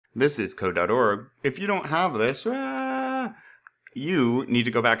This is code.org. If you don't have this, you need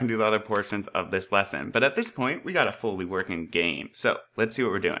to go back and do the other portions of this lesson. But at this point, we got a fully working game. So let's see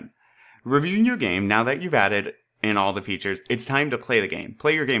what we're doing. Reviewing your game, now that you've added in all the features, it's time to play the game.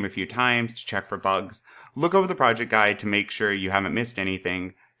 Play your game a few times to check for bugs. Look over the project guide to make sure you haven't missed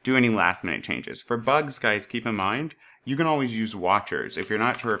anything. Do any last minute changes. For bugs, guys, keep in mind, you can always use watchers. If you're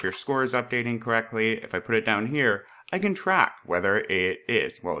not sure if your score is updating correctly, if I put it down here, I can track whether it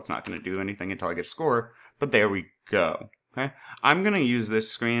is. Well, it's not going to do anything until I get a score, but there we go. Okay, I'm going to use this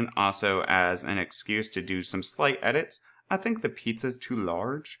screen also as an excuse to do some slight edits. I think the pizza's too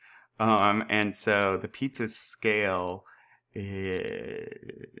large, and so the pizza scale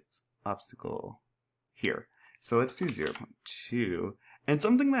is obstacle here. So let's do 0.2. And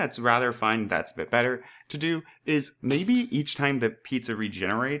something that's rather fun, that's a bit better to do, is maybe each time the pizza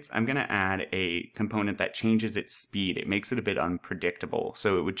regenerates, I'm going to add a component that changes its speed. It makes it a bit unpredictable,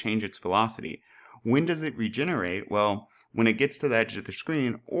 so it would change its velocity. When does it regenerate? Well, when it gets to the edge of the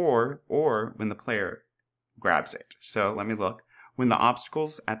screen, or when the player grabs it. So let me look. When the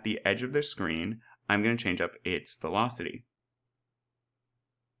obstacle's at the edge of the screen, I'm going to change up its velocity.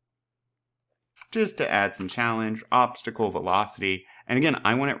 Just to add some challenge, obstacle velocity. And again,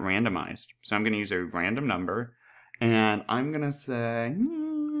 I want it randomized. So I'm going to use a random number. And I'm going to say,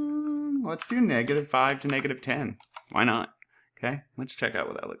 let's do -5 to -10. Why not? Okay, let's check out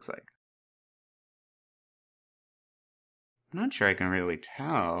what that looks like. I'm not sure I can really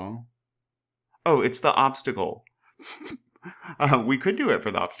tell. Oh, it's the obstacle. We could do it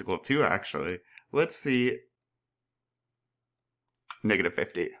for the obstacle too, actually. Let's see.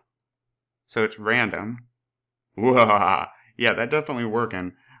 -50. So it's random. Whoa. Yeah, that definitely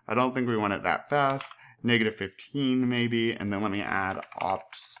working. I don't think we want it that fast. -15 maybe, and then let me add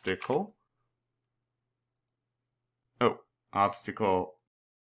obstacle. Oh, obstacle.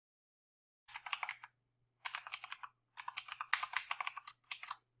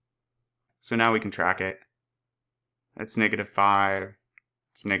 So now we can track it. That's -5.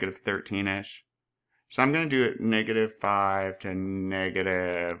 It's -13-ish. So I'm going to do it -5 to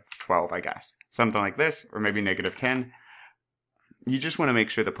 -12, I guess. Something like this, or maybe -10. You just want to make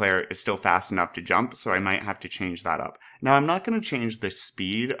sure the player is still fast enough to jump, so I might have to change that up. Now, I'm not going to change the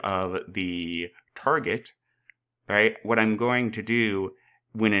speed of the target, right? What I'm going to do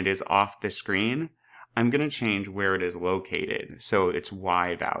when it is off the screen, I'm going to change where it is located, so its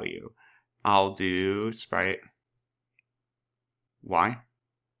Y value. I'll do sprite Y.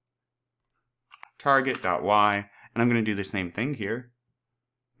 Target.y, and I'm going to do the same thing here.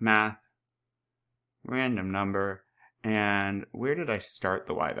 Math, random number, and where did I start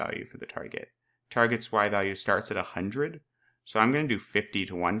the Y value for the target? Target's Y value starts at 100, so I'm going to do 50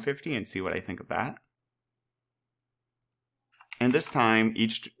 to 150 and see what I think of that. And this time,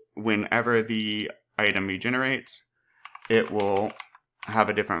 whenever the item regenerates, it will have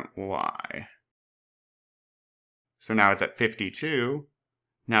a different Y. So now it's at 52,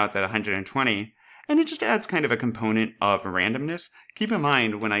 now it's at 120, and it just adds kind of a component of randomness. Keep in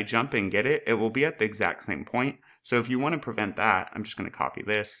mind, when I jump and get it, it will be at the exact same point. So if you want to prevent that, I'm just going to copy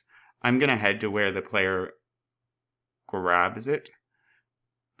this. I'm going to head to where the player grabs it.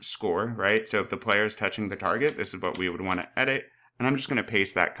 Score, right? So if the player is touching the target, this is what we would want to edit. And I'm just going to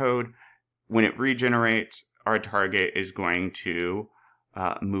paste that code. When it regenerates, our target is going to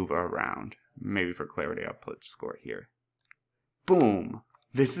move around. Maybe for clarity, I'll put score here. Boom.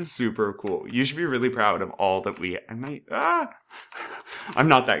 This is super cool. You should be really proud of all that I'm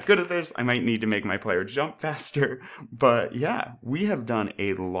not that good at this. I might need to make my player jump faster. But yeah, we have done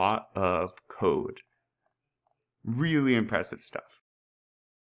a lot of code. Really impressive stuff.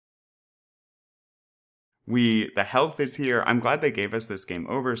 The health is here. I'm glad they gave us this game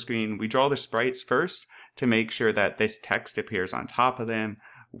over screen. We draw the sprites first to make sure that this text appears on top of them.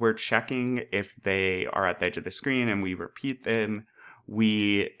 We're checking if they are at the edge of the screen and we repeat them.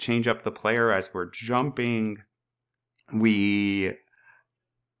 We change up the player as we're jumping. We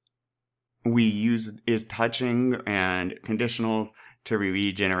use is touching and conditionals to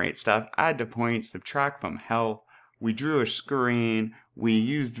regenerate stuff. Add to points, subtract from health. We drew a screen. We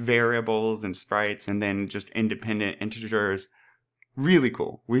used variables and sprites and then just independent integers. Really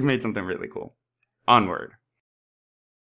cool. We've made something really cool. Onward.